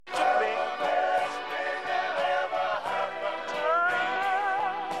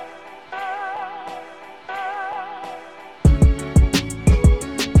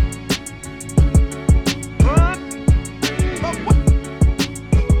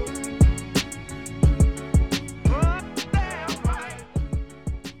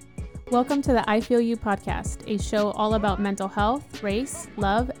Welcome to the I Feel You podcast, a show all about mental health, race,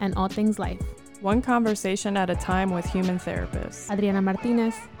 love, and all things life. One conversation at a time with human therapists, Adriana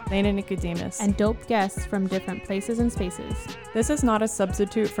Martinez, Lena Nicodemus, and dope guests from different places and spaces. This is not a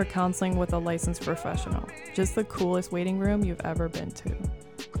substitute for counseling with a licensed professional, just the coolest waiting room you've ever been to.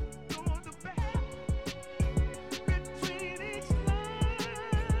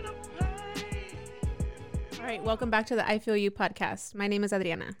 All right, welcome back to the I Feel You podcast. My name is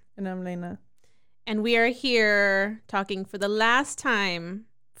Adriana. And I'm Lena. And we are here talking for the last time,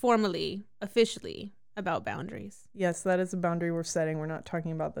 formally, officially, about boundaries. Yes, that is a boundary we're setting. We're not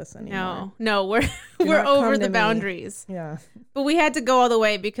talking about this anymore. No, we're over the boundaries. Yeah. But we had to go all the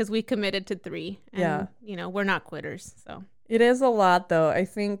way because we committed to 3. And, Yeah. you know, we're not quitters, so. It is a lot, though. I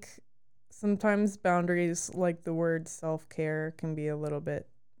think sometimes boundaries, like the word self-care, can be a little bit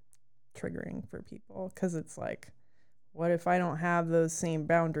triggering for people because it's like, what if I don't have those same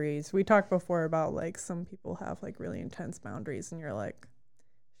boundaries? We talked before about like some people have like really intense boundaries and you're like,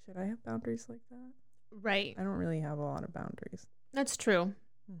 should I have boundaries like that? Right. I don't really have a lot of boundaries. That's true.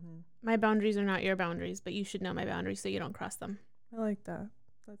 Mm-hmm. My boundaries are not your boundaries, but you should know my boundaries so you don't cross them. I like that.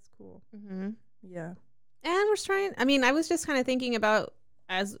 That's cool. Mm-hmm. Yeah. And we're trying, I was just kind of thinking about,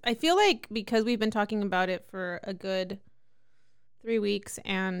 as I feel like because we've been talking about it for a good 3 weeks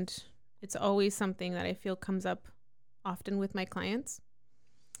and it's always something that I feel comes up often with my clients,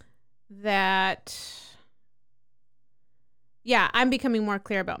 that, yeah, I'm becoming more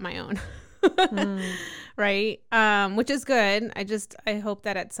clear about my own. Right? Which is good. I hope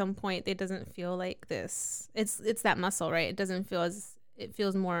that at some point it doesn't feel like this. It's that muscle, right? It doesn't feel it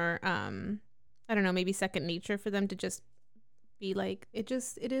feels more, I don't know, maybe second nature for them to just be like, it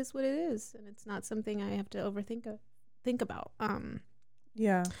is what it is. And it's not something I have to think about.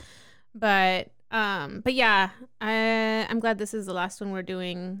 Yeah. But yeah, I'm glad this is the last one we're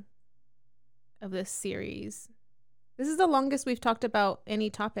doing of this series. This is the longest we've talked about any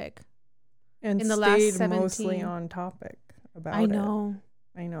topic. And in the stayed last 17. Mostly on topic about I know.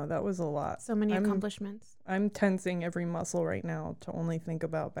 I know. That was a lot. So many accomplishments. I'm tensing every muscle right now to only think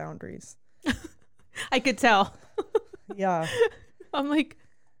about boundaries. I could tell. Yeah. I'm like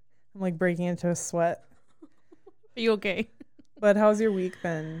breaking into a sweat. Are you okay? But how's your week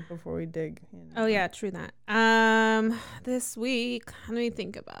been before we dig in? Oh yeah, true that. This week, let me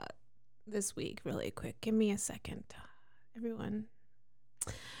think about this week really quick. Give me a second, everyone.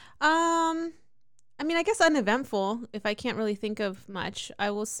 I guess uneventful. If I can't really think of much,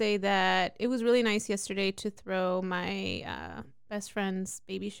 I will say that it was really nice yesterday to throw my best friend's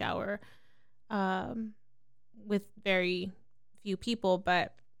baby shower with very few people,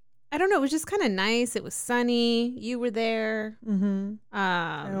 but I don't know. It was just kind of nice. It was sunny. You were there. Mm-hmm.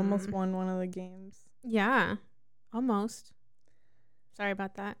 I almost won one of the games. Yeah, almost. Sorry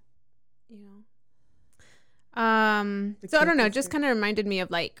about that. You know. So I don't know. It just kind of reminded me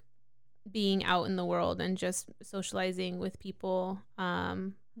of like being out in the world and just socializing with people.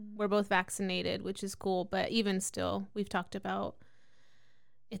 We're both vaccinated, which is cool. But even still, we've talked about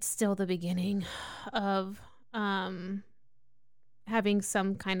it's still the beginning of having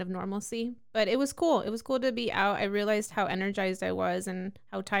some kind of normalcy. But it was cool. It was cool to be out. I realized how energized I was and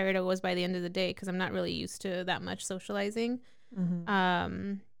how tired I was by the end of the day because I'm not really used to that much socializing.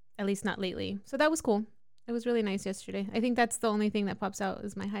 Mm-hmm. At least not lately. So that was cool. It was really nice yesterday. I think that's the only thing that pops out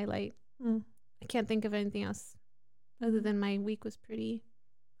as my highlight. I can't think of anything else other than my week was pretty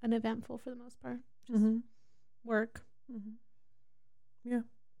uneventful for the most part. Just work. Mm-hmm. Yeah.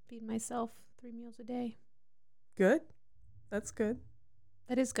 Feed myself 3 meals a day. Good. That's good.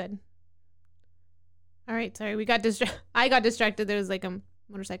 That is good. All right. Sorry. I got distracted. There was like a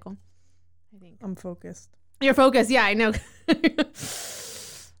motorcycle, I think. I'm focused. You're focused. Yeah, I know.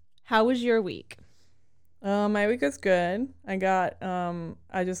 How was your week? My week was good. I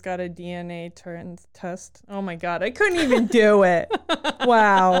just got a DNA test. Oh my God, I couldn't even do it.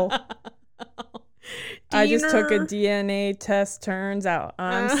 Wow. I just took a DNA test. Turns out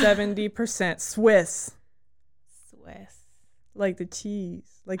I'm 70% Swiss. Like the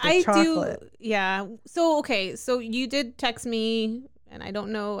cheese, like the chocolate. Yeah. So, okay. So you did text me and I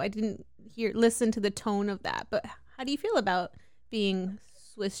don't know, I didn't listen to the tone of that, but how do you feel about being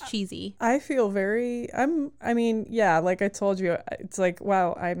Swiss cheesy? I feel like I told you, it's like,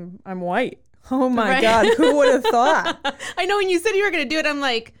 wow, I'm white. Oh my God, who would have thought? I know when you said you were going to do it, I'm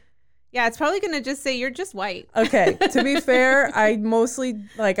like, yeah, it's probably going to just say you're just white. Okay, to be fair, I mostly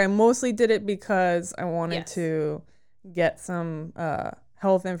did it because I wanted to get some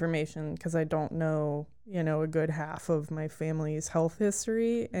health information because I don't know, a good half of my family's health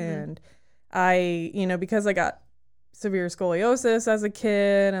history. And I, because I got severe scoliosis as a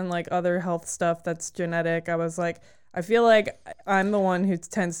kid and like other health stuff that's genetic. I was like, I feel like I'm the one who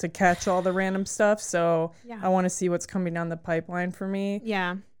tends to catch all the random stuff. So I want to see what's coming down the pipeline for me.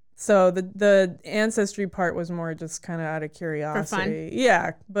 Yeah. So the ancestry part was more just kind of out of curiosity. For fun.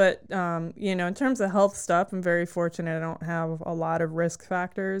 Yeah. But, you know, in terms of health stuff, I'm very fortunate. I don't have a lot of risk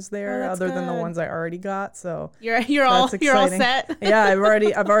factors there other than the ones I already got. So you're all set. Yeah.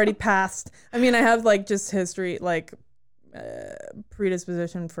 I've already passed. I mean, I have like just history, like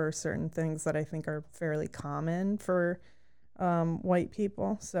predisposition for certain things that I think are fairly common for white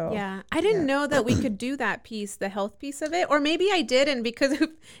people. So yeah, I didn't know that we could do that piece, the health piece of it, or maybe I didn't because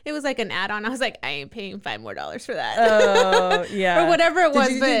it was like an add-on. I was like, I ain't paying $5 more for that. Oh yeah, or whatever it was.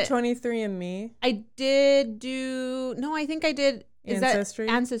 Did you do 23andMe? I did do. No, I think I did. Is Ancestry?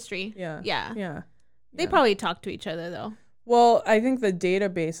 That Ancestry? Yeah. They probably talk to each other though. Well, I think the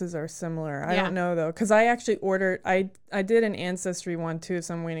databases are similar. I don't know though, because I actually ordered. I did an Ancestry one too,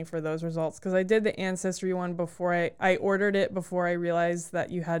 so I'm waiting for those results. Because I did the Ancestry one before I ordered it before I realized that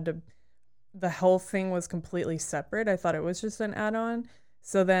you had to. The health thing was completely separate. I thought it was just an add-on.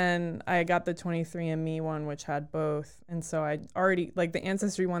 So then I got the 23andMe one, which had both, and so I already like the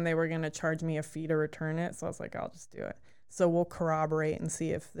Ancestry one. They were gonna charge me a fee to return it, so I was like, I'll just do it. So we'll corroborate and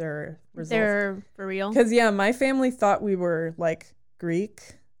see if they're results. They're for real. Because my family thought we were like Greek,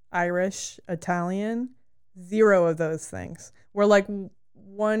 Irish, Italian. 0 of those things. We're like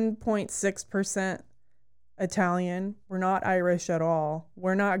 1.6% Italian. We're not Irish at all.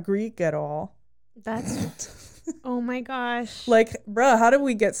 We're not Greek at all. That's oh my gosh. Like, bruh, how did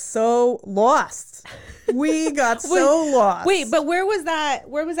we get so lost? We got so lost. Wait, but where was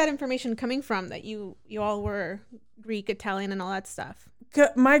that information coming from that you all were Greek, Italian, and all that stuff?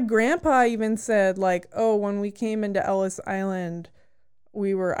 My grandpa even said like, oh, when we came into Ellis Island,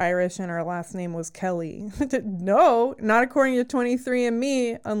 we were Irish and our last name was Kelly. No, not according to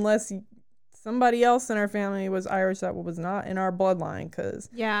 23andMe, unless somebody else in our family was Irish that was not in our bloodline, because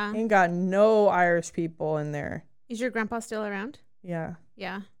ain't got no Irish people in there. Is your grandpa still around? Yeah.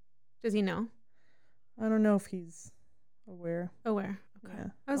 Yeah. Does he know? I don't know if he's aware. Okay. Yeah.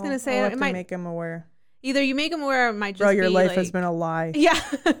 I was gonna say I'll have it to might make him aware. Either you make him aware, or it might just Bro, your be life like, has been a lie. Yeah.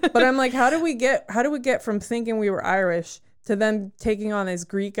 But I'm like, how do we get from thinking we were Irish to then taking on this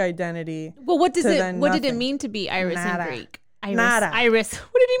Greek identity? Well, what did it mean to be Iris and Greek? Iris. Nada. Iris.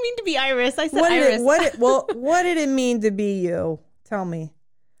 What did it mean to be Iris? I said Iris. What did it mean to be you? Tell me.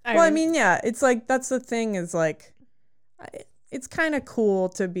 Iris. Well, I mean, yeah, it's like that's the thing is like, it's kind of cool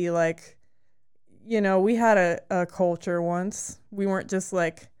to be like, you know, we had a culture once. We weren't just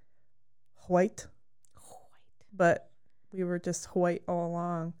like white, but we were just white all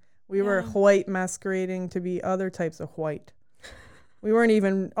along. We were white masquerading to be other types of white. We weren't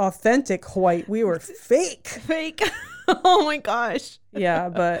even authentic white. We were fake. Fake. Oh my gosh. Yeah,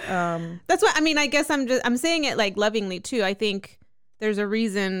 but that's what I mean. I guess I'm saying it like lovingly too. I think there's a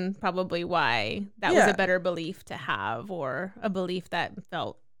reason probably why that was a better belief to have, or a belief that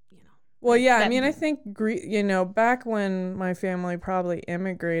felt, you know. Well, yeah, I mean, I think, you know, back when my family probably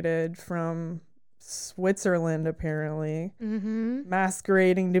immigrated from Switzerland, apparently,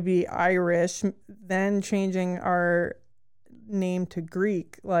 masquerading to be Irish, then changing our name to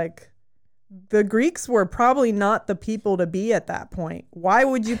Greek, like, the Greeks were probably not the people to be at that point. Why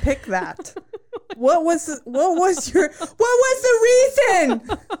would you pick that? What was the reason?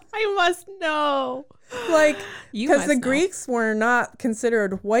 I must know. Like, because the Greeks were not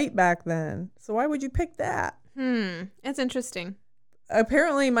considered white back then. So why would you pick that? That's interesting.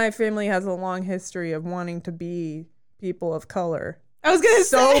 Apparently my family has a long history of wanting to be people of color. I was gonna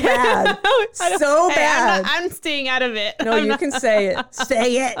say bad. So bad. I'm staying out of it. No, you can say it.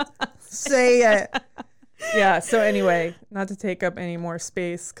 Say it. Yeah, so anyway, not to take up any more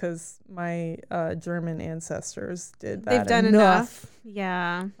space, because my German ancestors did that. They've done enough.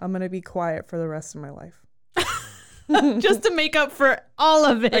 Yeah. I'm going to be quiet for the rest of my life. Just to make up for all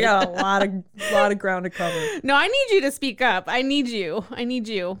of it. I got a lot of ground to cover. No, I need you to speak up. I need you.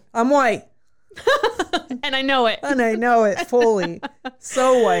 I'm white. And I know it. And I know it fully.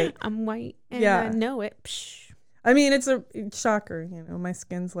 So white. I'm white and I know it. Psh. I mean, it's a shocker, you know. My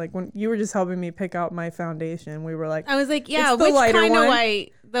skin's like, when you were just helping me pick out my foundation, we were like, I was like, yeah, which kind of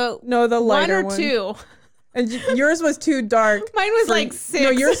white? The lighter one or two. And yours was too dark. Mine was like 6. No,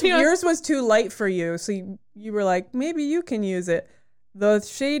 yours was too light for you. So you were like, maybe you can use it. The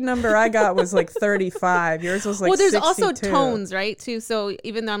shade number I got was like 35. Yours was like 62. Well, there's also tones, right? Too. So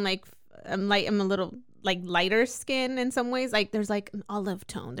even though I'm a little like lighter skin in some ways, like there's like an olive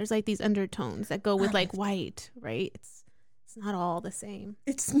tone. There's like these undertones that go with like white, right? It's not all the same.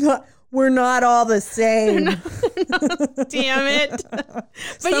 It's not. We're not all the same. Damn it.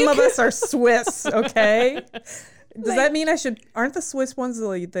 Some of us are Swiss, okay? Does that mean I should... Aren't the Swiss ones the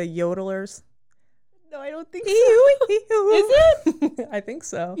yodelers? No, I don't think so. Is it? I think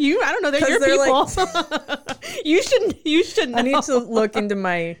so. I don't know. They're your people. Like, you should know. I need to look into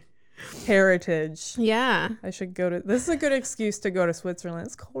my heritage. Yeah. I should go to... This is a good excuse to go to Switzerland.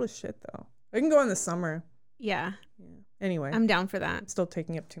 It's cold as shit, though. I can go in the summer. Yeah. Anyway. I'm down for that. I'm still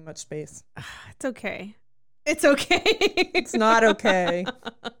taking up too much space. It's okay. It's okay. It's not okay.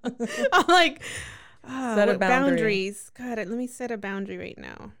 I'm like... set a boundary. Boundaries. God, let me set a boundary right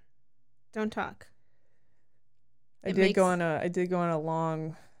now. Don't talk. I did go on a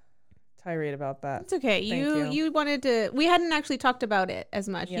long tirade about that. It's okay. You wanted to. We hadn't actually talked about it as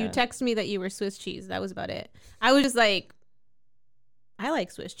much. Yeah. You texted me that you were Swiss cheese. That was about it. I was just like, I like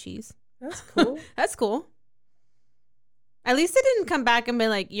Swiss cheese. That's cool. That's cool. At least it didn't come back and be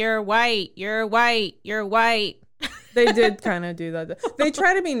like, you're white, you're white, you're white. They did kind of do that. They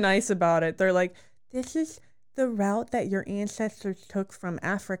try to be nice about it. They're like, this is the route that your ancestors took from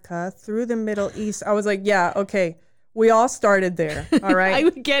Africa through the Middle East. I was like, yeah, okay. We all started there. All right. I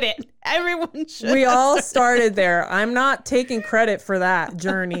would get it. Everyone should. We all started there. I'm not taking credit for that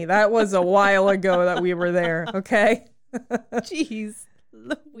journey. That was a while ago that we were there. Okay. Jeez.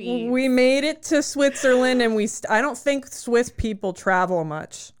 Louise. We made it to Switzerland, and I don't think Swiss people travel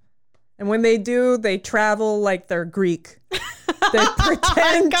much. And when they do, they travel like they're Greek. They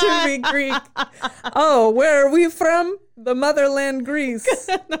pretend to be Greek. Oh, where are we from? The motherland, Greece.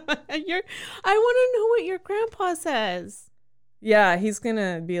 I want to know what your grandpa says. Yeah, he's going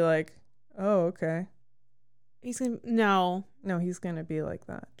to be like, oh, okay. He's going to, no. No, he's going to be like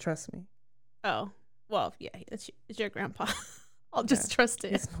that. Trust me. Oh, well, yeah, it's your grandpa. I'll just trust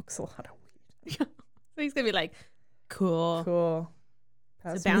it. He smokes a lot of weed. So he's going to be like, cool. Cool.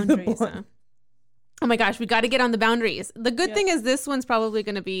 Pass the boundaries. Oh my gosh, we got to get on the boundaries. The good thing is this one's probably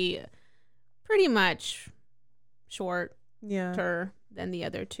going to be pretty much shorter than the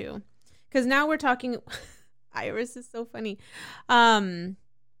other two. Because now we're talking... Iris is so funny. So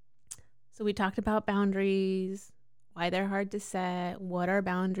we talked about boundaries, why they're hard to set, what are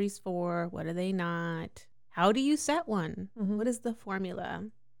boundaries for, what are they not, how do you set one, what is the formula?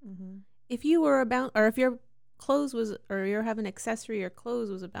 If you were or if your clothes was, or you have an accessory or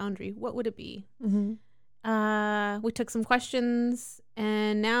clothes was a boundary, what would it be? We took some questions,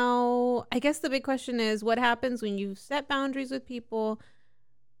 and now I guess the big question is, what happens when you set boundaries with people,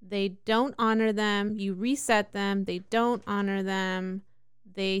 they don't honor them, you reset them, they don't honor them,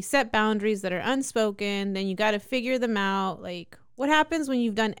 they set boundaries that are unspoken, then you got to figure them out. Like, what happens when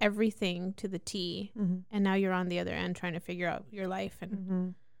you've done everything to the T, and now you're on the other end trying to figure out your life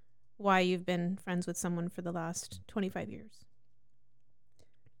and why you've been friends with someone for the last 25 years.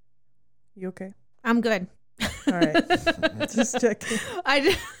 You okay? I'm good. All right. Just checking.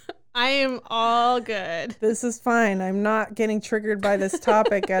 I am all good. This is fine. I'm not getting triggered by this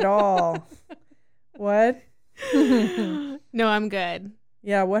topic at all. What? No, I'm good.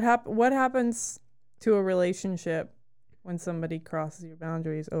 Yeah, what happens to a relationship when somebody crosses your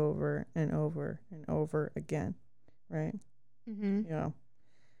boundaries over and over and over again, right? Yeah.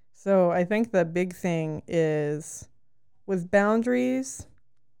 So I think the big thing is with boundaries,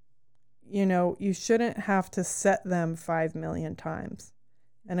 you shouldn't have to set them 5 million times.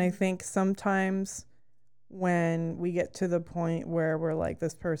 And I think sometimes when we get to the point where we're like,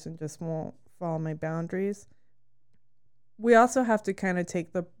 this person just won't follow my boundaries, we also have to kind of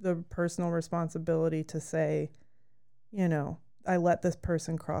take the personal responsibility to say, I let this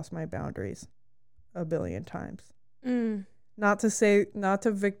person cross my boundaries a billion times. Not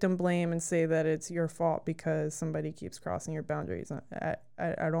to victim blame and say that it's your fault because somebody keeps crossing your boundaries.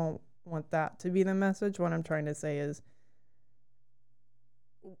 I don't want that to be the message. What I'm trying to say is,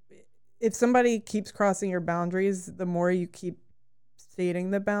 if somebody keeps crossing your boundaries, the more you keep stating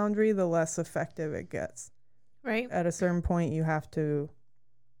the boundary, the less effective it gets. Right. At a certain point, you have to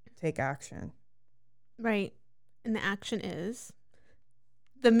take action. Right. And the action is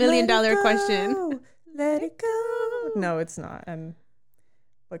the $1 million question. Let it go. No, it's not.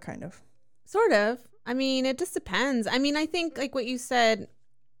 But kind of. Sort of. I mean, it just depends. I mean, I think like what you said,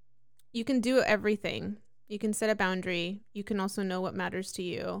 you can do everything. You can set a boundary. You can also know what matters to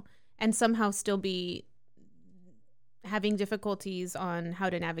you and somehow still be having difficulties on how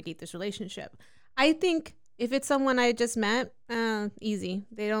to navigate this relationship. I think if it's someone I just met, easy.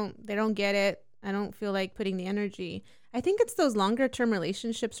 They don't get it. I don't feel like putting the energy. I think it's those longer term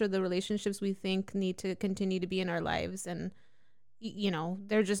relationships or the relationships we think need to continue to be in our lives, and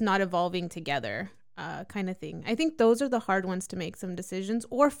they're just not evolving together. kind of thing. I think those are the hard ones to make some decisions,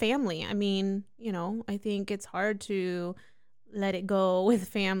 or family. I mean, I think it's hard to let it go with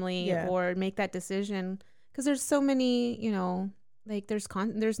family or make that decision because there's so many, like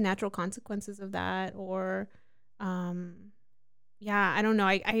there's natural consequences of that, or I don't know.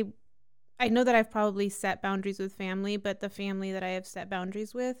 I know that I've probably set boundaries with family, but the family that I have set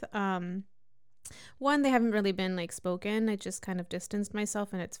boundaries with, one, they haven't really been like spoken. I just kind of distanced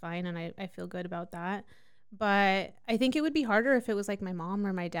myself and it's fine. And I feel good about that. But I think it would be harder if it was like my mom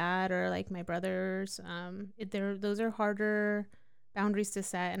or my dad or like my brothers. Those are harder boundaries to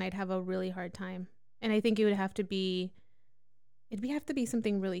set, and I'd have a really hard time. And I think it'd have to be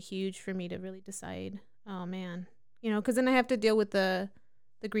something really huge for me to really decide, oh man, because then I have to deal with the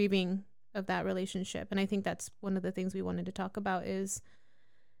grieving of that relationship. And I think that's one of the things we wanted to talk about is,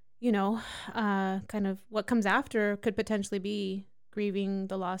 kind of what comes after could potentially be grieving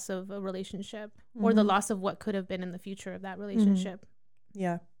the loss of a relationship or the loss of what could have been in the future of that relationship.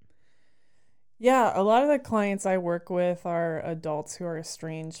 Yeah. Yeah. A lot of the clients I work with are adults who are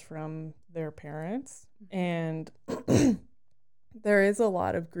estranged from their parents. And there is a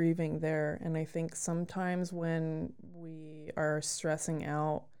lot of grieving there. And I think sometimes when we are stressing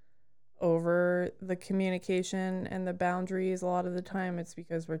out over the communication and the boundaries, a lot of the time it's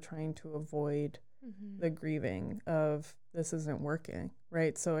because we're trying to avoid the grieving of this isn't working,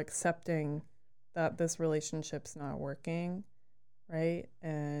 right? So accepting that this relationship's not working, right?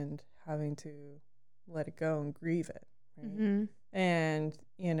 And having to let it go and grieve it, right? And,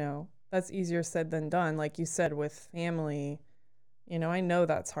 that's easier said than done. Like you said, with family, I know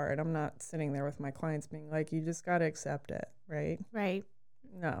that's hard. I'm not sitting there with my clients being like, you just got to accept it, right? Right.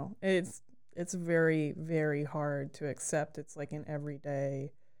 No, it's very, very hard to accept. It's like an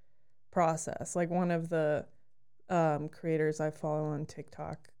everyday process. Like one of the creators I follow on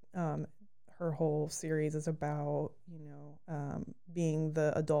TikTok, her whole series is about, being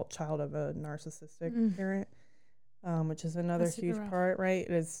the adult child of a narcissistic parent, which is another huge part, right?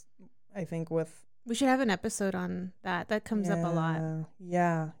 It is, I think, we should have an episode on that. That comes up a lot.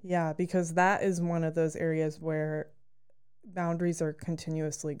 Yeah, because that is one of those areas where boundaries are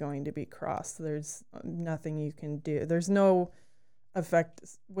continuously going to be crossed. There's nothing you can do. There's no effect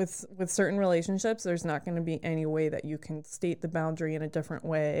with certain relationships. There's not going to be any way that you can state the boundary in a different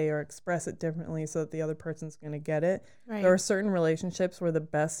way or express it differently so that the other person's going to get it. Right. There are certain relationships where the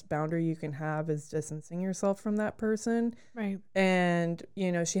best boundary you can have is distancing yourself from that person. Right. And,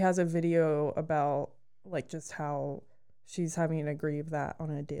 she has a video about like just how she's having to grieve that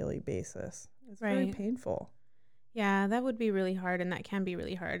on a daily basis. It's very painful. Yeah, that would be really hard, and that can be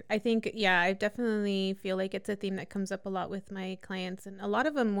really hard. I think, I definitely feel like it's a theme that comes up a lot with my clients, and a lot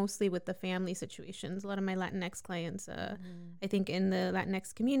of them mostly with the family situations. A lot of my Latinx clients, I think in the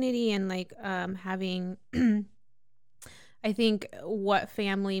Latinx community, and like having, I think what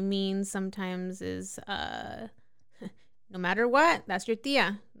family means sometimes is no matter what, that's your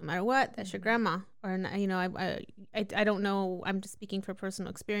tia. No matter what, that's your grandma. Or, I don't know, I'm just speaking for personal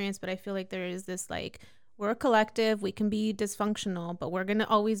experience, but I feel like there is this like, we're a collective. We can be dysfunctional, but we're going to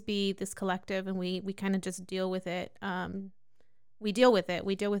always be this collective, and we kind of just deal with it. We deal with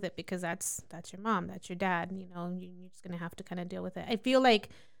it because that's your mom, that's your dad. You're just going to have to kind of deal with it. I feel like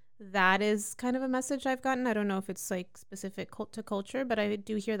that is kind of a message I've gotten. I don't know if it's like specific to culture, but I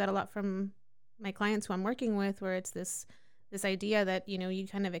do hear that a lot from my clients who I'm working with, where it's this idea that, you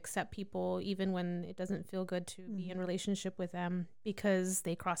kind of accept people even when it doesn't feel good to be in relationship with them because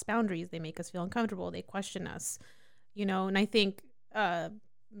they cross boundaries. They make us feel uncomfortable. They question us, and I think,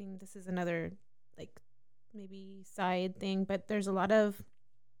 this is another like maybe side thing, but there's a lot of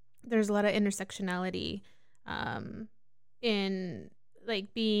intersectionality in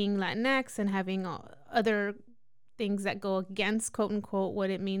like being Latinx and having other things that go against quote unquote what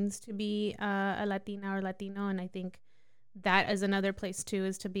it means to be a Latina or Latino. And I think that is another place too,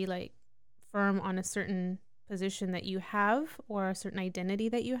 is to be like firm on a certain position that you have or a certain identity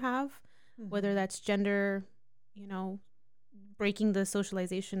that you have, whether that's gender, breaking the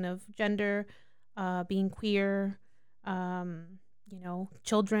socialization of gender, being queer,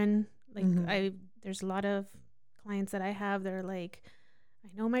 children. Like there's a lot of clients that I have, they're like, I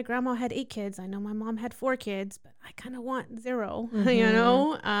know my grandma had 8 kids. I know my mom had 4 kids, but I kind of want 0,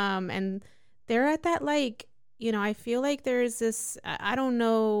 and they're at that, like, I feel like there's this, I don't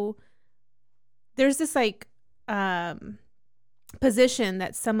know, there's this like position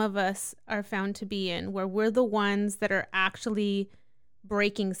that some of us are found to be in where we're the ones that are actually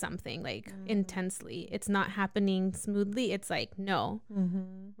breaking something like intensely. It's not happening smoothly. It's like, no,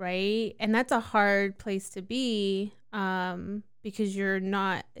 right? And that's a hard place to be. because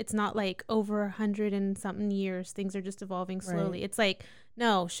it's not like over 100 and something years, things are just evolving slowly. Right. It's like,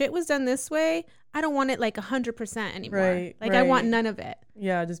 no, shit was done this way. I don't want it like 100% anymore. Right, Like I want none of it.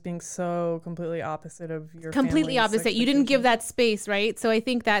 Yeah, just being so completely opposite of your Completely family's opposite. You didn't give expectations. that space, right? So I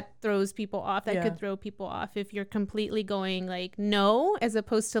think that throws people off. That Yeah. could throw people off if you're completely going like no, as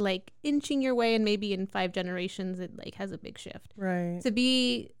opposed to like inching your way, and maybe in 5 generations it like has a big shift. Right. To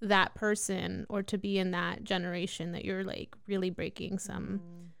be that person, or to be in that generation that you're like really breaking some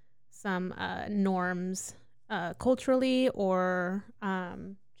norms culturally or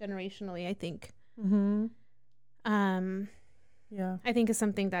generationally, I think. Mm-hmm. Um Yeah. I think is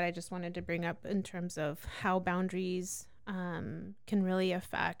something that I just wanted to bring up in terms of how boundaries can really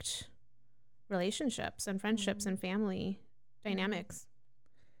affect relationships and friendships and family dynamics.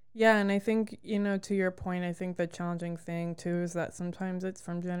 Yeah, and I think, to your point, I think the challenging thing too is that sometimes it's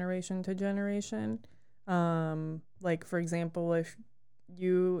from generation to generation. Like, for example, if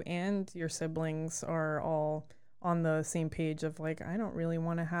you and your siblings are all on the same page of like, I don't really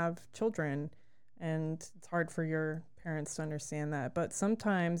want to have children, and it's hard for your parents to understand that. But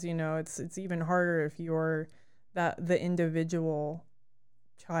sometimes, it's even harder if you're the individual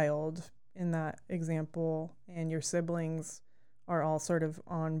child in that example, and your siblings are all sort of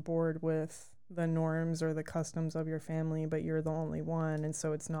on board with the norms or the customs of your family, but you're the only one. And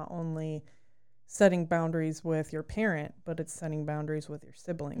so it's not only setting boundaries with your parent, but it's setting boundaries with your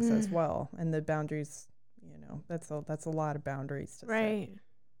siblings as well. And the boundaries, that's a lot of boundaries to Right.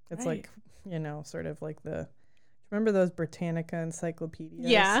 set. It's Right. like, sort of like remember those Britannica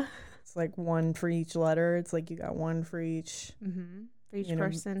encyclopedias? Yeah. It's like one for each letter. It's like you got one for each For each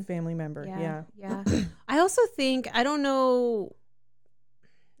person. family member. Yeah. Yeah. I also think, I don't know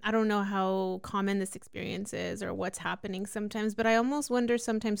how common this experience is or what's happening sometimes, but I almost wonder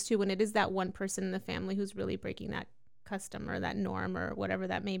sometimes too, when it is that one person in the family who's really breaking that custom or that norm or whatever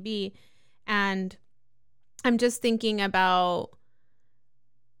that may be. And I'm just thinking about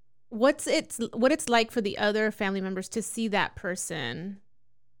what it's like for the other family members to see that person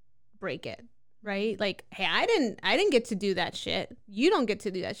break it, right? Like, hey, I didn't get to do that shit. You don't get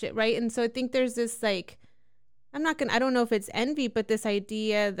to do that shit, right? And so I think there's this like, I don't know if it's envy, but this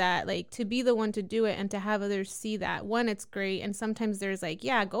idea that like to be the one to do it and to have others see that, one, it's great. And sometimes there's like,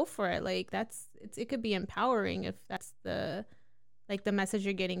 yeah, go for it. Like it could be empowering if that's the message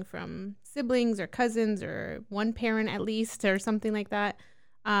you're getting from siblings or cousins or one parent at least or something like that.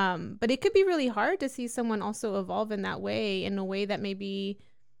 But it could be really hard to see someone also evolve in that way, in a way that maybe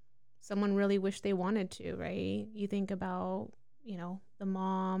someone really wished they wanted to, right? You think about, the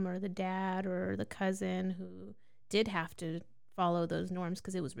mom or the dad or the cousin who did have to follow those norms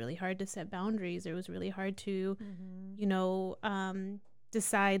because it was really hard to set boundaries. It was really hard to,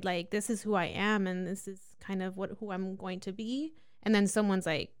 decide like, this is who I am and this is kind of who I'm going to be. And then someone's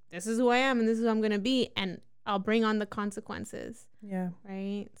like, this is who I am and this is who I'm going to be, and I'll bring on the consequences. Yeah.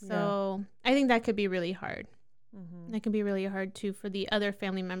 Right. So I think that could be really hard. That can be really hard too for the other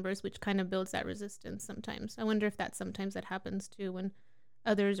family members, which kind of builds that resistance sometimes. I wonder if sometimes that happens too, when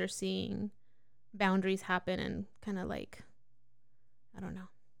others are seeing boundaries happen and kind of like, I don't know.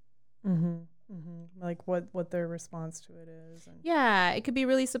 Like what their response to it is. Yeah, it could be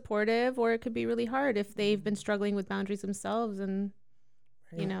really supportive, or it could be really hard if they've been struggling with boundaries themselves and,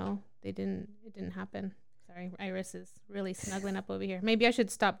 it didn't happen. Sorry, Iris is really snuggling up over here. Maybe I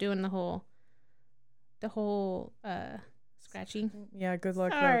should stop doing the whole scratching. Yeah, good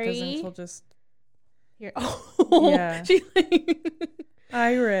luck though, Sorry. because then she'll just Here. Oh, Yeah. She's like,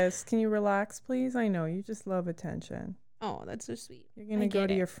 Iris, can you relax, please? I know you just love attention. oh, that's so sweet. You're gonna go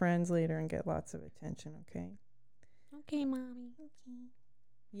to your friends later and get lots of attention, okay? Okay, mommy.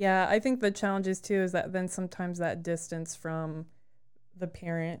 Yeah, I think the challenges too is that then sometimes that distance from the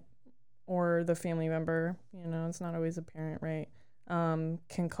parent or the family member, it's not always a parent, right?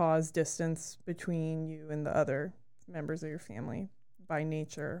 Can cause distance between you and the other members of your family by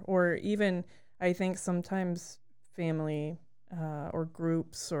nature. Or even, I think sometimes family or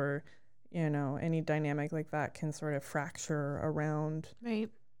groups or, any dynamic like that can sort of fracture around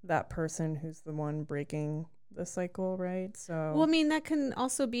that person who's the one breaking the cycle, right? So, well, I mean, that can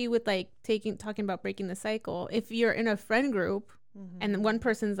also be with like talking about breaking the cycle. If you're in a friend group and one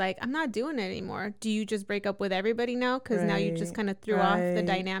person's like, I'm not doing it anymore, do you just break up with everybody now? Because now you just kind of threw off the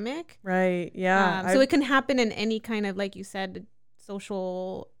dynamic. Right. Yeah. So it can happen in any kind of, like you said,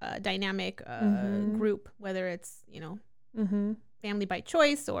 social dynamic group, whether it's, family by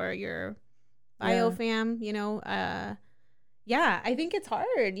choice or your bio fam, yeah, I think it's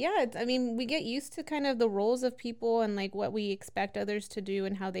hard. Yeah. I mean, we get used to kind of the roles of people and like what we expect others to do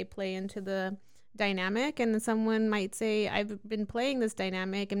and how they play into the dynamic, and then someone might say, I've been playing this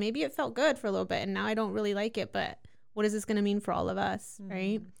dynamic and maybe it felt good for a little bit and now I don't really like it, but what is this going to mean for all of us,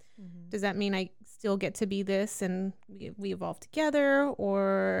 right? Does that mean I still get to be this and we evolve together,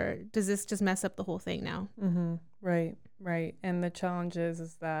 or does this just mess up the whole thing now? Right. And the challenge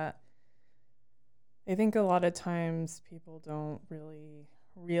is that I think a lot of times people don't really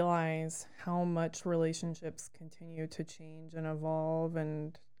realize how much relationships continue to change and evolve,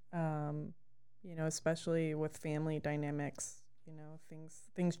 and especially with family dynamics,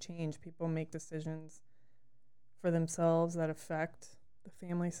 things change. People make decisions for themselves that affect the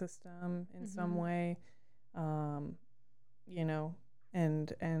family system in some way, and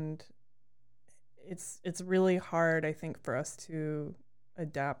it's really hard, I think, for us to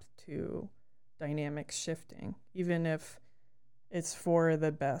adapt to dynamics shifting, even if it's for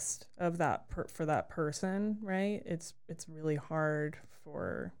the best of for that person, right? It's really hard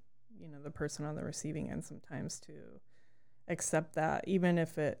for the person on the receiving end sometimes to accept that, even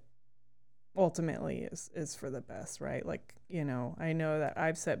if it ultimately is for the best, right? Like, I know that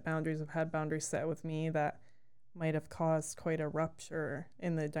I've set boundaries, I've had boundaries set with me that might have caused quite a rupture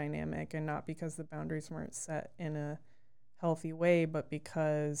in the dynamic, and not because the boundaries weren't set in a healthy way, but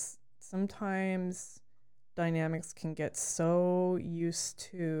because sometimes dynamics can get so used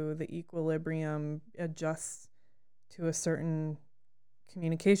to the equilibrium, adjusts to a certain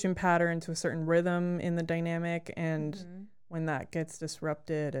communication pattern, to a certain rhythm in the dynamic, and when that gets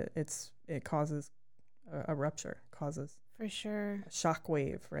disrupted, it causes a rupture, causes for sure a shock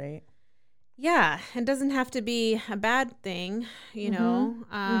wave, right? Yeah, it doesn't have to be a bad thing, but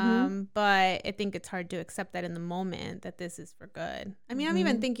I think it's hard to accept that in the moment that this is for good. I mean, I'm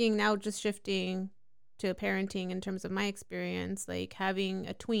even thinking now, just shifting to parenting in terms of my experience, like having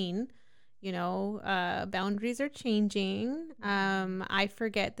a tween, boundaries are changing. I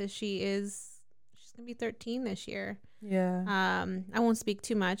forget that she's gonna be 13 this year. Yeah. I won't speak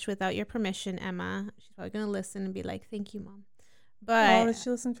too much without your permission, Emma. She's probably gonna listen and be like, "Thank you, Mom." But does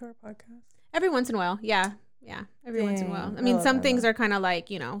she listen to our podcast? Every once in a while, yeah, every once in a while. I mean, some things are kind of like,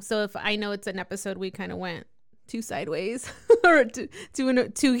 so if I know it's an episode we kind of went too sideways or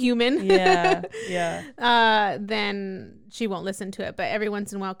too human, then she won't listen to it. But every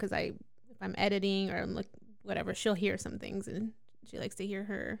once in a while, because if I'm editing or I'm whatever, she'll hear some things, and she likes to hear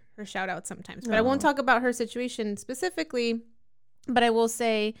her shout out sometimes. But I won't talk about her situation specifically, but I will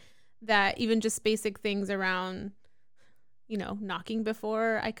say that even just basic things around knocking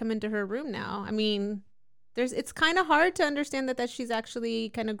before I come into her room now. I mean, it's kind of hard to understand that she's actually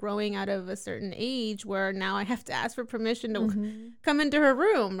kind of growing out of a certain age where now I have to ask for permission to come into her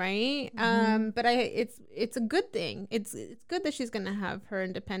room, right? But it's a good thing. It's good that she's going to have her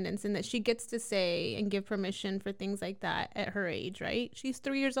independence and that she gets to say and give permission for things like that at her age, right? She's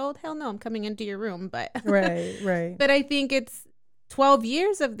 3 years old. Hell no, I'm coming into your room. But right. But I think it's 12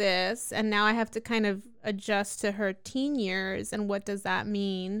 years of this, and now I have to kind of adjust to her teen years, and what does that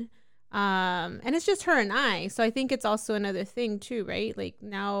mean? And it's just her and I, so I think it's also another thing too, right? Like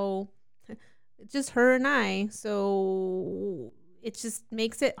now it's just her and I, so it just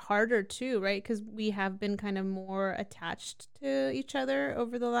makes it harder too, right? Because we have been kind of more attached to each other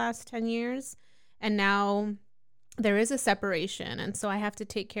over the last 10 years, and now there is a separation, and so I have to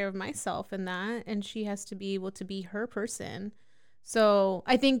take care of myself in that, and she has to be able to be her person. So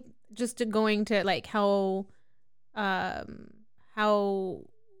I think just going to like how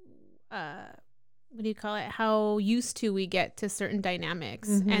what do you call it? How used to we get to certain dynamics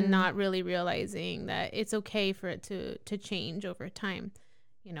and not really realizing that it's okay for it to change over time.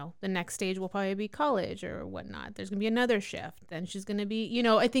 The next stage will probably be college or whatnot. There's gonna be another shift. Then she's gonna be,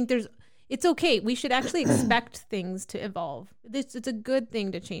 I think it's okay. We should actually expect things to evolve. It's a good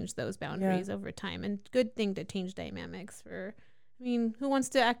thing to change those boundaries over time, and good thing to change dynamics I mean, who wants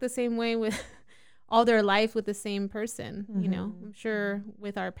to act the same way with all their life with the same person? I'm sure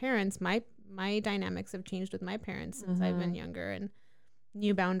with our parents, my dynamics have changed with my parents since I've been younger, and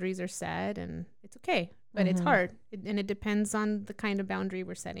new boundaries are set, and it's okay, but it's hard. And it depends on the kind of boundary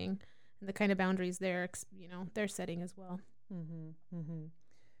we're setting and the kind of boundaries they're setting as well.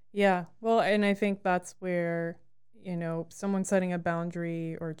 Yeah. Well, and I think that's where, someone setting a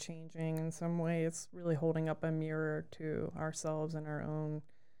boundary or changing in some way, it's really holding up a mirror to ourselves and our own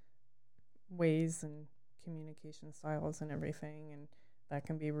ways and communication styles and everything. And that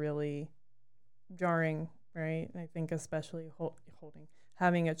can be really jarring, right? I think especially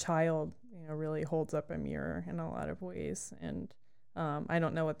having a child, really holds up a mirror in a lot of ways. And I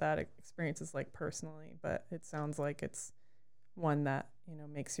don't know what that experience is like personally, but it sounds like it's one that,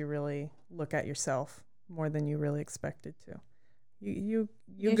 makes you really look at yourself more than you really expected to, You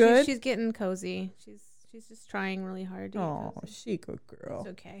good? She's getting cozy. She's just trying really hard to Oh, get cozy. she good girl. It's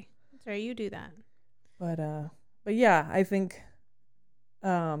okay. Sorry, you do that. But yeah, I think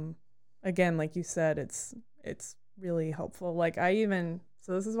again, like you said, it's really helpful. Like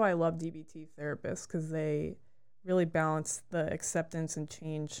so this is why I love DBT therapists, because they really balance the acceptance and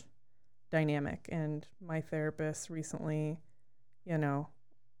change dynamic. And my therapist recently,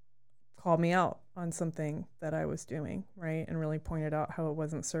 called me out on something that I was doing, right? And really pointed out how it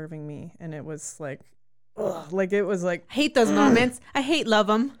wasn't serving me. And it was like, ugh, like it was like, I hate those moments. I hate love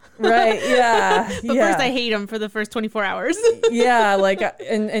them. Right. Yeah. But first I hate them for the first 24 hours. Yeah. Like,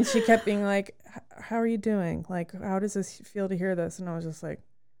 and she kept being like, how are you doing? Like, how does this feel to hear this? And I was just like,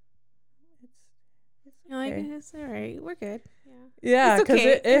 it's okay. Like, it's all right. We're good. Yeah. Because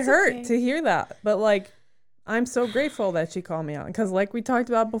okay. it hurt to hear that. But like, I'm so grateful that she called me out, because like we talked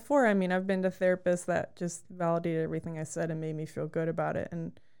about before, I mean, I've been to therapists that just validated everything I said and made me feel good about it.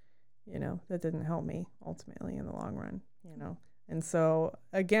 And, that didn't help me ultimately in the long run, And so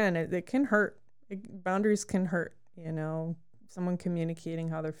again, it can hurt. Boundaries can hurt, someone communicating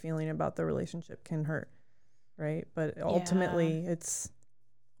how they're feeling about the relationship can hurt. Right. But ultimately it's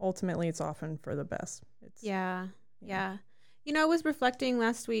often for the best. Yeah. I was reflecting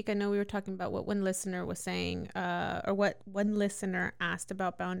last week. I know we were talking about what one listener was saying, or what one listener asked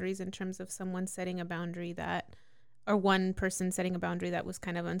about boundaries in terms of someone setting a boundary or one person setting a boundary that was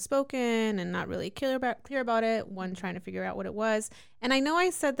kind of unspoken and not really clear about it, one trying to figure out what it was. And I know I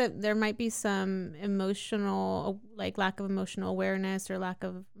said that there might be some emotional, like lack of emotional awareness or lack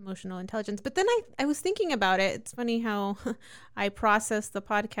of emotional intelligence. But then I was thinking about it. It's funny how I process the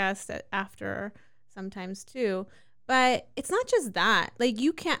podcast after sometimes too. But it's not just that. Like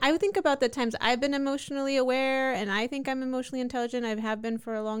I would think about the times I've been emotionally aware and I think I'm emotionally intelligent. I have been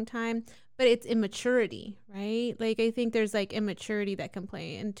for a long time, but it's immaturity, right? Like I think there's like immaturity that can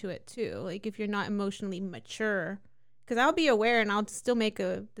play into it too. Like if you're not emotionally mature, because I'll be aware and I'll still make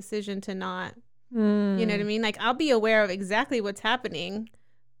a decision to not, you know what I mean? Like I'll be aware of exactly what's happening,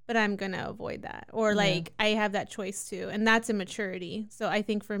 but I'm going to avoid that. Or like I have that choice too. And that's immaturity. So I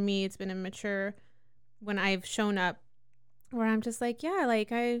think for me, it's been immature when I've shown up where I'm just like, yeah,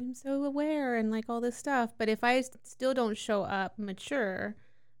 like I'm so aware and like all this stuff. But if I still don't show up mature,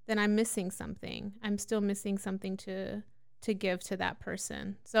 then I'm missing something. I'm still missing something to give to that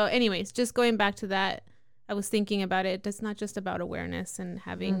person. So anyways, just going back to that, I was thinking about it. It's not just about awareness and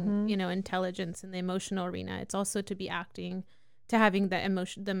having, intelligence in the emotional arena. It's also to having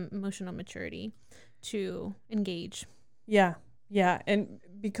the emotional maturity to engage. Yeah. Yeah. And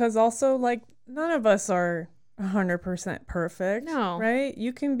because also like none of us are 100% perfect. No. Right?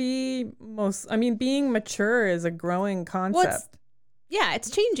 You can be being mature is a growing concept. It's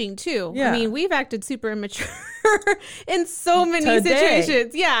changing too. Yeah. I mean, we've acted super immature in so many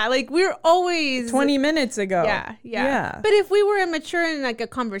situations. Yeah. Like we're always 20 minutes ago. Yeah. But if we were immature in like a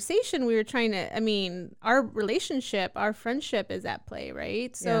conversation, we were trying to, our relationship, our friendship is at play,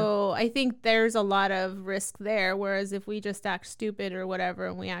 right? So I think there's a lot of risk there. Whereas if we just act stupid or whatever,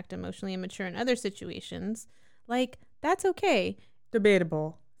 and we act emotionally immature in other situations, like that's okay.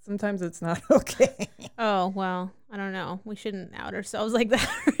 Debatable. Sometimes it's not okay. Oh, well, I don't know. We shouldn't out ourselves like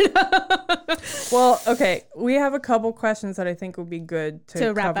that. Well, okay. We have a couple questions that I think would be good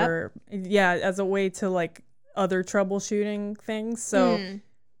to wrap cover. Up? Yeah, as a way to like other troubleshooting things. So,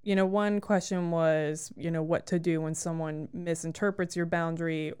 one question was, what to do when someone misinterprets your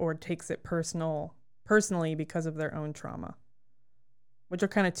boundary or takes it personally because of their own trauma, which are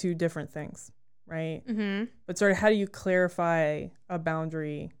kind of two different things. Right. Mm-hmm. But sort of how do you clarify a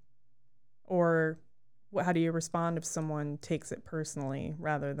boundary, or how do you respond if someone takes it personally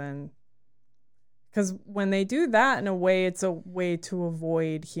rather than, because when they do that, in a way, it's a way to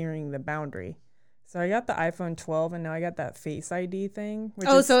avoid hearing the boundary. So I got the iPhone 12 and now I got that Face ID thing.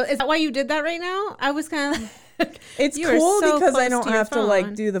 So is that why you did that right now? I was kind of like, it's cool because I don't have to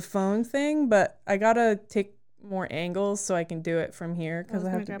like do the phone thing, but I got to take more angles so I can do it from here because I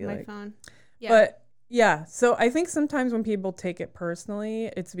have to be like, phone. Yeah. But yeah, so I think sometimes when people take it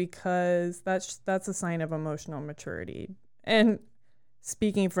personally, it's because that's a sign of emotional maturity. And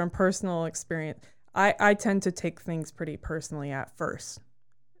speaking from personal experience, I tend to take things pretty personally at first,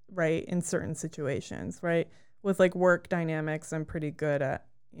 right? In certain situations, right? With like work dynamics, I'm pretty good at,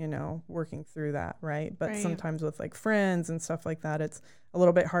 working through that, right? But sometimes with like friends and stuff like that, it's a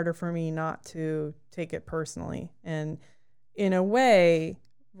little bit harder for me not to take it personally. And in a way,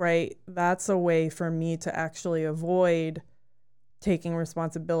 right, that's a way for me to actually avoid taking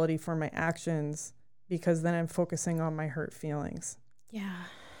responsibility for my actions, because then I'm focusing on my hurt feelings. Yeah.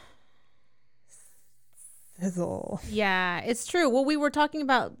 fizzle. Yeah, it's true. Well, we were talking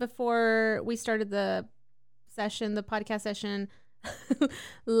about before we started the podcast session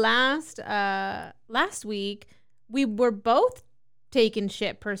last week, we were both taking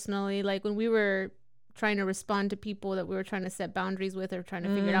shit personally, like when we were trying to respond to people that we were trying to set boundaries with or trying to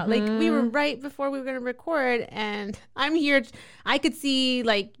figure it out. Like we were right before we were going to record, and I'm here. I could see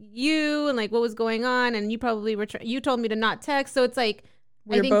like you and like what was going on, and you probably were. You told me to not text, so it's like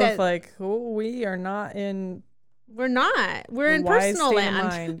we're both like, oh, we are not in. We're not. We're in personal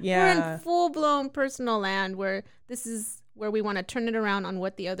land. Yeah, we're in full blown personal land where this is where we want to turn it around on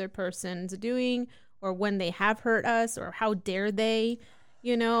what the other person's doing or when they have hurt us or how dare they.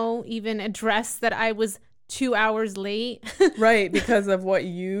 Even address that I was 2 hours late. Right, because of what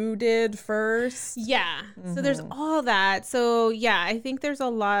you did first. Yeah. So there's all that. So yeah, I think there's a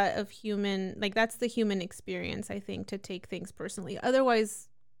lot of that's the human experience, I think, to take things personally. Otherwise,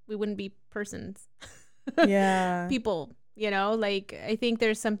 we wouldn't be persons. Yeah. People, I think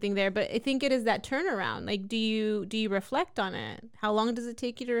there's something there, but I think it is that turnaround. Like, do you reflect on it? How long does it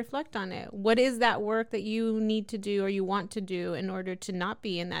take you to reflect on it? What is that work that you need to do or you want to do in order to not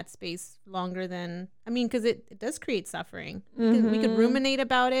be in that space longer than, because it does create suffering. We could ruminate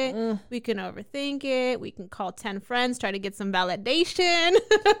about it. We can overthink it. We can call 10 friends, try to get some validation.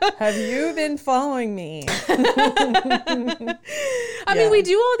 Have you been following me? I mean, we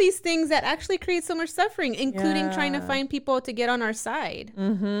do all these things that actually create so much suffering, including trying to find people to get on our side.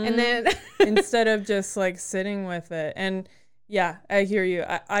 And then instead of just like sitting with it. And yeah, I hear you.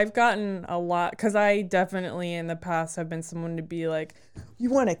 I've gotten a lot because I definitely in the past have been someone to be like, you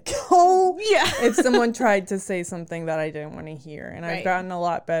want to go? Yeah. If someone tried to say something that I didn't want to hear. And I've gotten a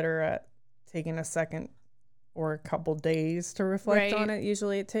lot better at taking a second or a couple days to reflect on it.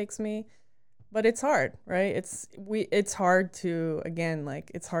 Usually it takes me. But it's hard, right? It's hard to, again,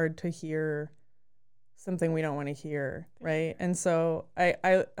 like it's hard to hear something we don't want to hear, right? And so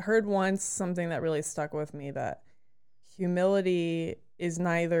I heard once something that really stuck with me, that humility is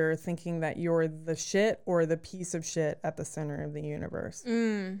neither thinking that you're the shit or the piece of shit at the center of the universe.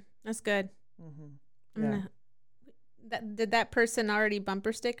 That's good. Yeah. Did that person already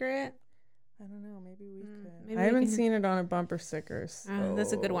bumper sticker it? I don't know. Maybe we could. I haven't seen it on a bumper sticker. So.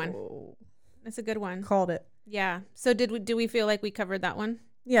 That's a good one. That's a good one. Called it. Yeah. So do we feel like we covered that one?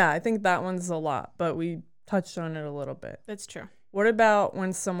 Yeah, I think that one's a lot, but we touched on it a little bit. That's true. What about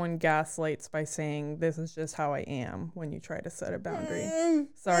when someone gaslights by saying, this is just how I am, when you try to set a boundary?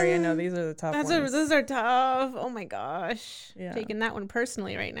 Sorry, I know these are the tough ones. Those are tough. Oh my gosh. Yeah. Taking that one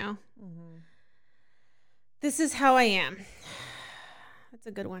personally right now. This is how I am. That's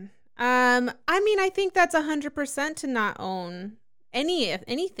a good one. I think that's 100% to not own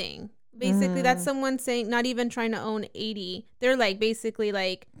anything. Basically, that's someone saying, not even trying to own 80. They're like, basically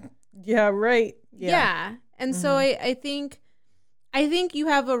like, yeah, right. Yeah. And so I think you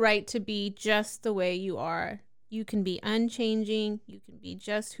have a right to be just the way you are. You can be unchanging. You can be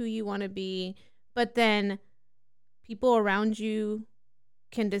just who you want to be. But then people around you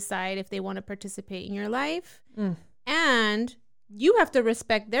can decide if they want to participate in your life. And you have to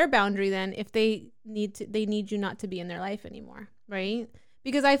respect their boundary then if they need you not to be in their life anymore, right?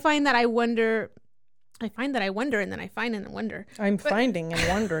 Because I find that I wonder and then I find and wonder. Finding and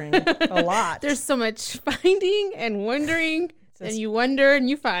wondering a lot. There's so much finding and wondering, and you wonder and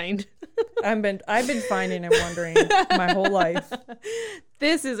you find. I've been finding and wondering my whole life.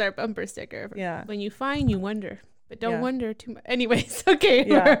 This is our bumper sticker. Yeah. When you find, you wonder. But don't wonder too much. Anyways, okay.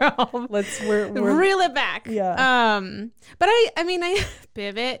 Yeah. We're reel it back. Yeah. But I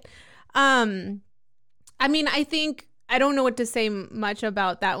pivot. I think I don't know what to say much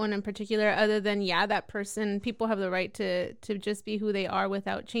about that one in particular, other than that person. People have the right to just be who they are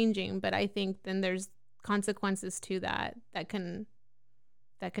without changing. But I think then there's consequences to that can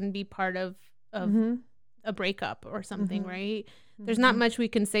be part of a breakup or something, right? There's not much we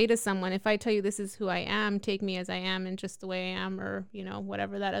can say to someone. If I tell you this is who I am, take me as I am and just the way I am, or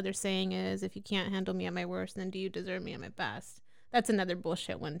whatever that other saying is. If you can't handle me at my worst, then do you deserve me at my best? That's another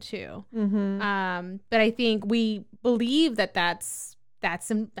bullshit one too. But I think we believe that's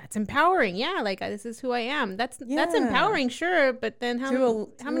empowering. Yeah, like this is who I am. That's empowering, sure. But then how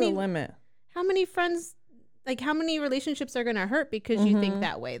many limit? How many friends, like how many relationships are gonna hurt because you think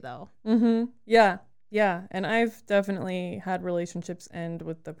that way though? Yeah, and I've definitely had relationships end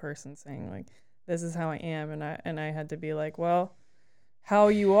with the person saying like, "This is how I am," and I had to be like, "Well, how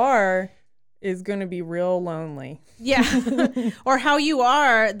you are is going to be real lonely." Yeah, or how you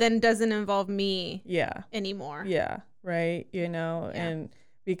are then doesn't involve me. Anymore. Yeah, right. And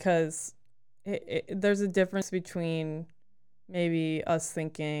because there's a difference between maybe us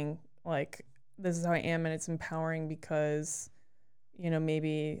thinking like this is how I am, and it's empowering because,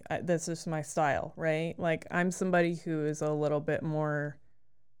 maybe that's just my style, right? Like, I'm somebody who is a little bit more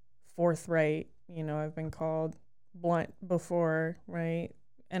forthright. I've been called blunt before, right?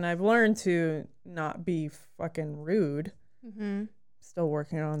 And I've learned to not be fucking rude. Mm-hmm. Still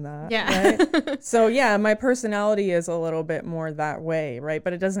working on that. Yeah. Right? So yeah, my personality is a little bit more that way, right?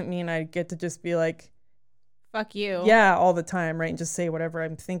 But it doesn't mean I get to just be like, fuck you. Yeah, all the time, right? And just say whatever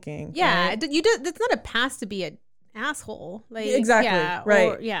I'm thinking. Yeah. Right? It's not a pass to be an asshole. Like, exactly. Yeah,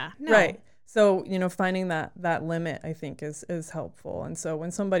 right. No. Right. So, finding that limit, I think, is helpful. And so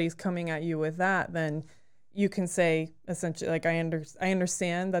when somebody's coming at you with that, then you can say, essentially, like, I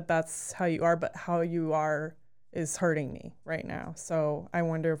understand that that's how you are, but how you are is hurting me right now. So I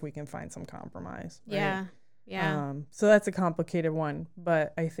wonder if we can find some compromise. Right? Yeah. Yeah. So that's a complicated one.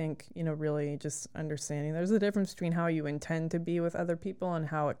 But I think, really just understanding there's a difference between how you intend to be with other people and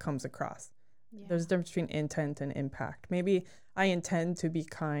how it comes across. Yeah. There's a difference between intent and impact. Maybe I intend to be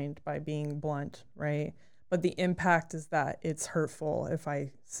kind by being blunt, right? But the impact is that it's hurtful if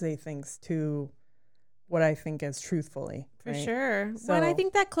I say things to what I think is truthfully. For right? sure. So, well, I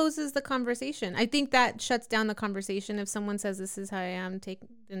think that closes the conversation. I think that shuts down the conversation if someone says, this is how I am,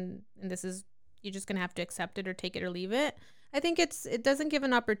 and this is, you're just going to have to accept it or take it or leave it. I think it doesn't give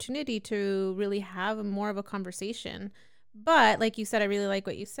an opportunity to really have more of a conversation. But like you said, I really like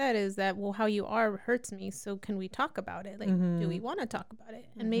what you said is that, well, how you are hurts me. So can we talk about it? Like, do we want to talk about it?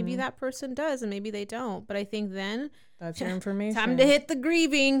 And maybe that person does and maybe they don't. But I think then that's your information. Time to hit the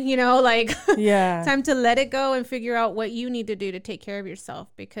grieving, like yeah. Time to let it go and figure out what you need to do to take care of yourself.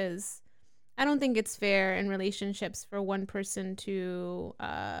 Because I don't think it's fair in relationships for one person to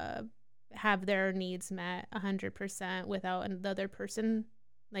have their needs met 100% without the other person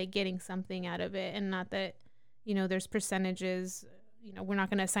like getting something out of it. And not that, there's percentages, we're not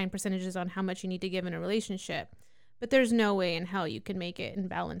going to assign percentages on how much you need to give in a relationship, but there's no way in hell you can make it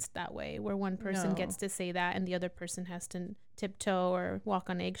imbalanced that way where one person gets to say that and the other person has to tiptoe or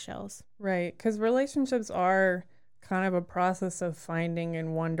walk on eggshells. Right. Because relationships are kind of a process of finding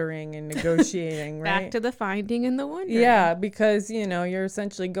and wondering and negotiating, right? Back to the finding and the wondering. Yeah, because, you're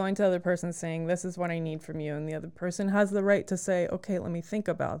essentially going to the other person saying, this is what I need from you. And the other person has the right to say, okay, let me think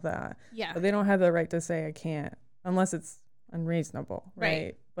about that. Yeah. But they don't have the right to say, I can't, unless it's unreasonable,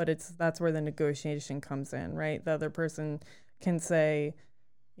 right? But that's where the negotiation comes in, right? The other person can say,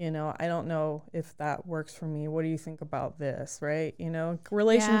 I don't know if that works for me. What do you think about this? Right.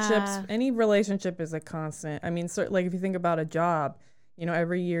 Relationships, any relationship is a constant. I mean, like if you think about a job,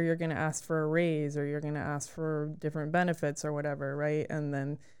 every year you're going to ask for a raise or you're going to ask for different benefits or whatever. Right. And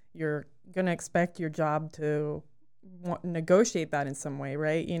then you're going to expect your job to negotiate that in some way.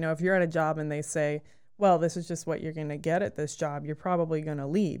 Right. If you're at a job and they say, well, this is just what you're going to get at this job, you're probably going to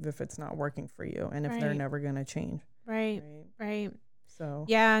leave if it's not working for you and if they're never going to change. Right. So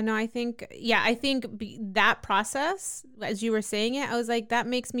yeah, no, I think that process, as you were saying it, I was like, that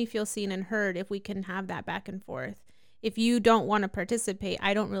makes me feel seen and heard if we can have that back and forth. If you don't want to participate,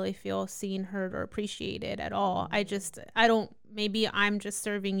 I don't really feel seen, heard, or appreciated at all. Maybe I'm just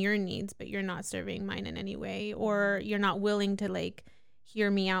serving your needs, but you're not serving mine in any way, or you're not willing to like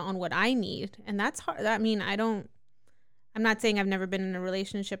hear me out on what I need. And that's hard. I mean, I'm not saying I've never been in a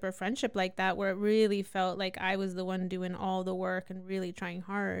relationship or friendship like that where it really felt like I was the one doing all the work and really trying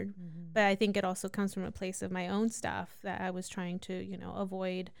hard. Mm-hmm. But I think it also comes from a place of my own stuff that I was trying to,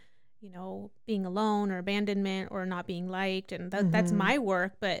 avoid, being alone or abandonment or not being liked. And that's my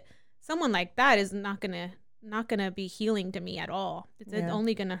work. But someone like that is not gonna be healing to me at all. It's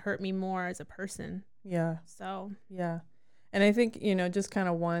only gonna hurt me more as a person. Yeah. So yeah. And I think, just kind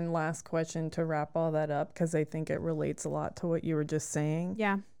of one last question to wrap all that up, because I think it relates a lot to what you were just saying.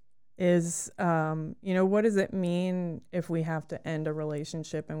 Yeah. Is, what does it mean if we have to end a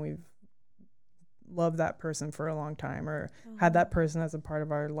relationship and we've loved that person for a long time or had that person as a part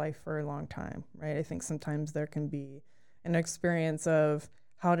of our life for a long time, right? I think sometimes there can be an experience of,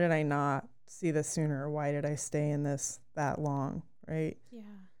 how did I not see this sooner? Or why did I stay in this that long, right? Yeah.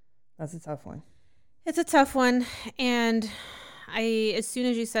 That's a tough one. It's a tough one. And as soon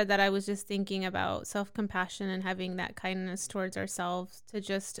as you said that, I was just thinking about self-compassion and having that kindness towards ourselves to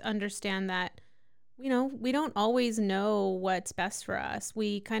just understand that, we don't always know what's best for us.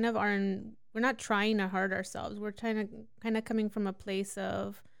 We kind of we're not trying to hurt ourselves. We're trying to kind of coming from a place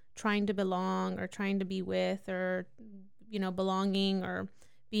of trying to belong or trying to be with or, belonging or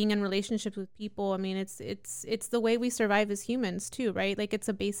being in relationships with people. I mean, it's the way we survive as humans too, right? Like it's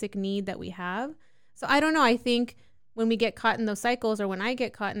a basic need that we have. So I don't know. I think when we get caught in those cycles or when I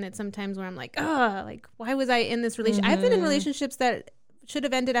get caught in it sometimes where I'm like, why was I in this relationship? I've been in relationships that should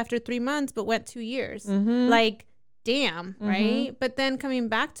have ended after 3 months, but went 2 years. Mm-hmm. Like, damn, right? But then coming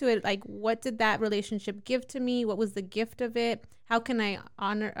back to it, like, what did that relationship give to me? What was the gift of it? How can I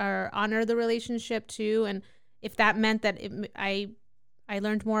honor the relationship too? And if that meant that I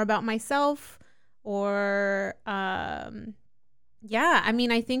learned more about myself, or yeah, I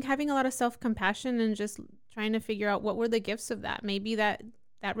mean, I think having a lot of self-compassion and just trying to figure out what were the gifts of that. Maybe that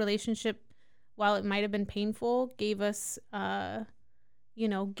relationship, while it might have been painful, gave us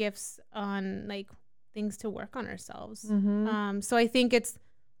gifts on like things to work on ourselves. So I think it's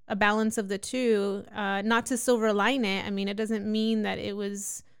a balance of the two, not to silver line it. I mean, it doesn't mean that it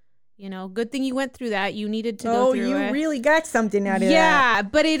was, good thing you went through that. You needed to go through it. Oh, you really got something out of that. Yeah,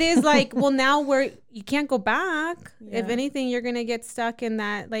 but it is like, well, now you can't go back. Yeah. If anything, you're going to get stuck in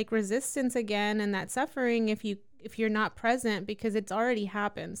that like resistance again and that suffering if you're not present, because it's already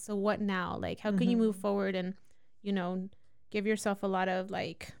happened. So what now? Like, how can you move forward and, give yourself a lot of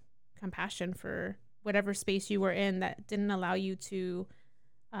like compassion for whatever space you were in that didn't allow you to,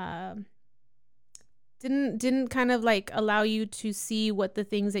 didn't kind of like allow you to see what the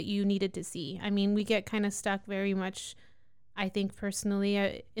things that you needed to see. I mean, we get kind of stuck very much, I think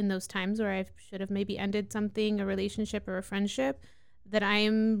personally, in those times where I should have maybe ended something, a relationship or a friendship, that I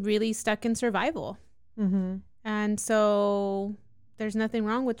am really stuck in survival. And so there's nothing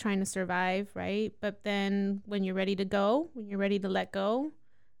wrong with trying to survive, right? But then when you're ready to go, when you're ready to let go,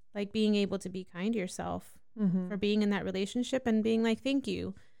 like being able to be kind to yourself for being in that relationship and being like, thank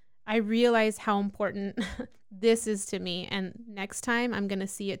you. I realize how important this is to me. And next time I'm going to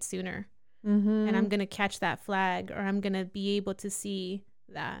see it sooner. And I'm going to catch that flag, or I'm going to be able to see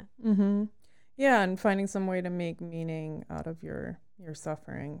that. Yeah. And finding some way to make meaning out of your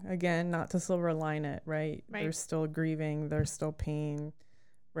suffering. Again, not to silver line it, right? There's still grieving. There's still pain,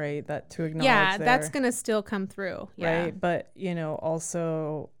 right? That to acknowledge. Yeah, that's going to still come through. Yeah. Right. But,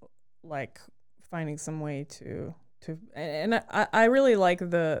 also like finding some way to and I really like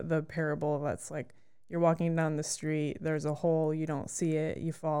the parable that's like, you're walking down the street, there's a hole, you don't see it,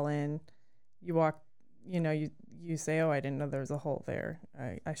 you fall in, you walk, you say, oh, I didn't know there was a hole there,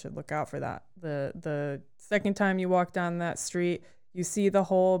 I should look out for that. The second time you walk down that street, you see the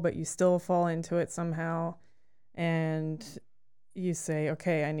hole, but you still fall into it somehow, and you say,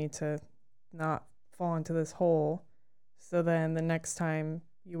 okay, I need to not fall into this hole. So then the next time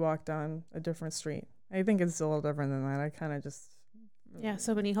you walk down a different street, I think it's a little different than that. I kind of just... Yeah,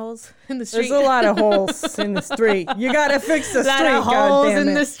 so many holes in the street. There's a lot of holes in the street. You got to fix the street, holes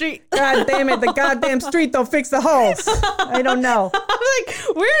in the street. God damn it, the goddamn street don't fix the holes. I don't know. I'm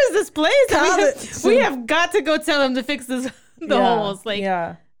like, where is this place? We have got to go tell them to fix the holes. Like,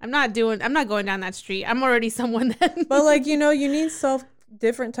 yeah. I'm not going down that street. I'm already someone that... But like, you need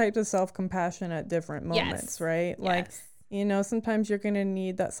different types of self-compassion at different moments, right? Like... sometimes you're going to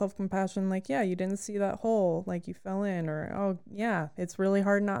need that self-compassion. Like, yeah, you didn't see that hole, like you fell in, or, oh yeah, it's really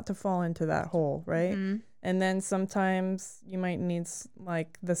hard not to fall into that hole. Right. And then sometimes you might need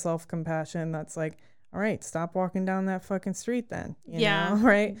like the self-compassion that's like, all right, stop walking down that fucking street then. You know?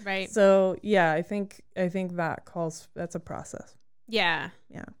 Right. Right. So yeah, I think that's a process. Yeah.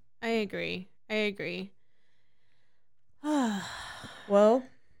 Yeah. I agree. Well,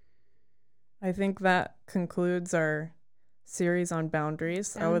 I think that concludes our series on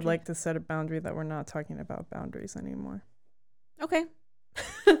boundaries. I would like to set a boundary that we're not talking about boundaries anymore. Okay.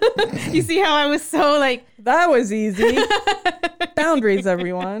 You see how I was so like... That was easy. Boundaries,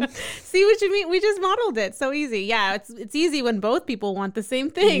 everyone. See what you mean? We just modeled it. So easy. Yeah, it's easy when both people want the same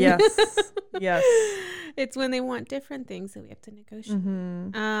thing. Yes. It's when they want different things that we have to negotiate.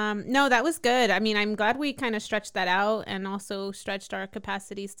 No, that was good. I mean, I'm glad we kind of stretched that out and also stretched our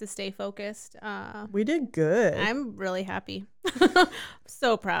capacities to stay focused. We did good. I'm really happy.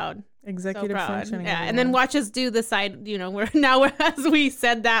 So proud. Executive functioning. Yeah, and then watch us do the side, we're as we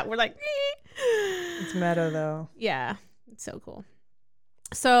said that, we're like, It's meta though. Yeah, it's so cool.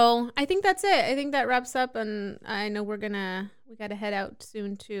 So I think that's it. I think that wraps up, and I know we got to head out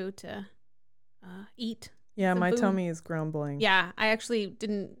soon too to eat. Yeah, my tummy is grumbling. Yeah, I actually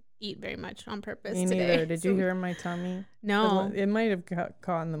didn't eat very much on purpose Me today. neither. Did you hear my tummy? No. It might have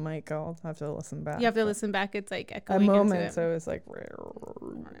caught in the mic. I'll have to listen back. You have to listen back. It's like echoing. A moment, so it was like...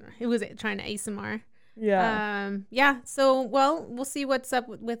 It was trying to ASMR. Yeah. Yeah. So, well, we'll see what's up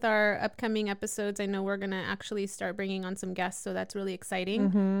with our upcoming episodes. I know we're going to actually start bringing on some guests, so that's really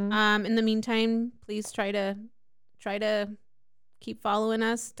exciting. In the meantime, please try to keep following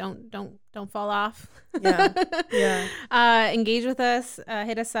us. Don't fall off. Yeah. Engage with us,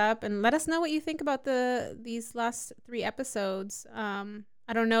 hit us up, and let us know what you think about these last 3 episodes.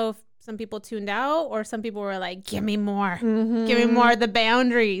 I don't know if some people tuned out, or some people were like, give me more, give me more of the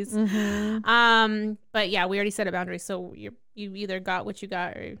boundaries. But yeah, we already set a boundary. So you either got what you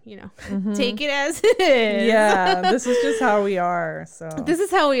got, or, you know, take it as it is. Yeah, this is just how we are. So this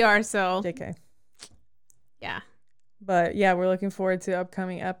is how we are. So JK. Yeah. But yeah, we're looking forward to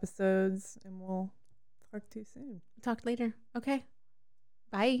upcoming episodes, and we'll talk to you soon. Talk later. Okay.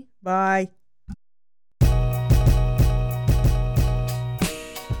 Bye. Bye.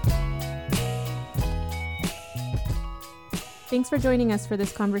 Thanks for joining us for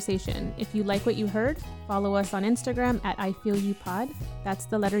this conversation. If you like what you heard, follow us on Instagram at IFeelYouPod. That's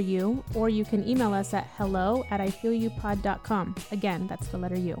the letter U. Or you can email us at hello@ifeelyoupod.com. Again, that's the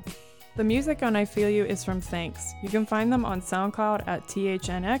letter U. The music on I Feel You is from Thanks. You can find them on SoundCloud at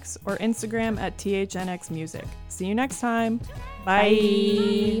THNX or Instagram at THNX Music. See you next time. Bye.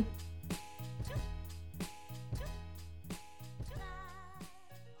 Bye.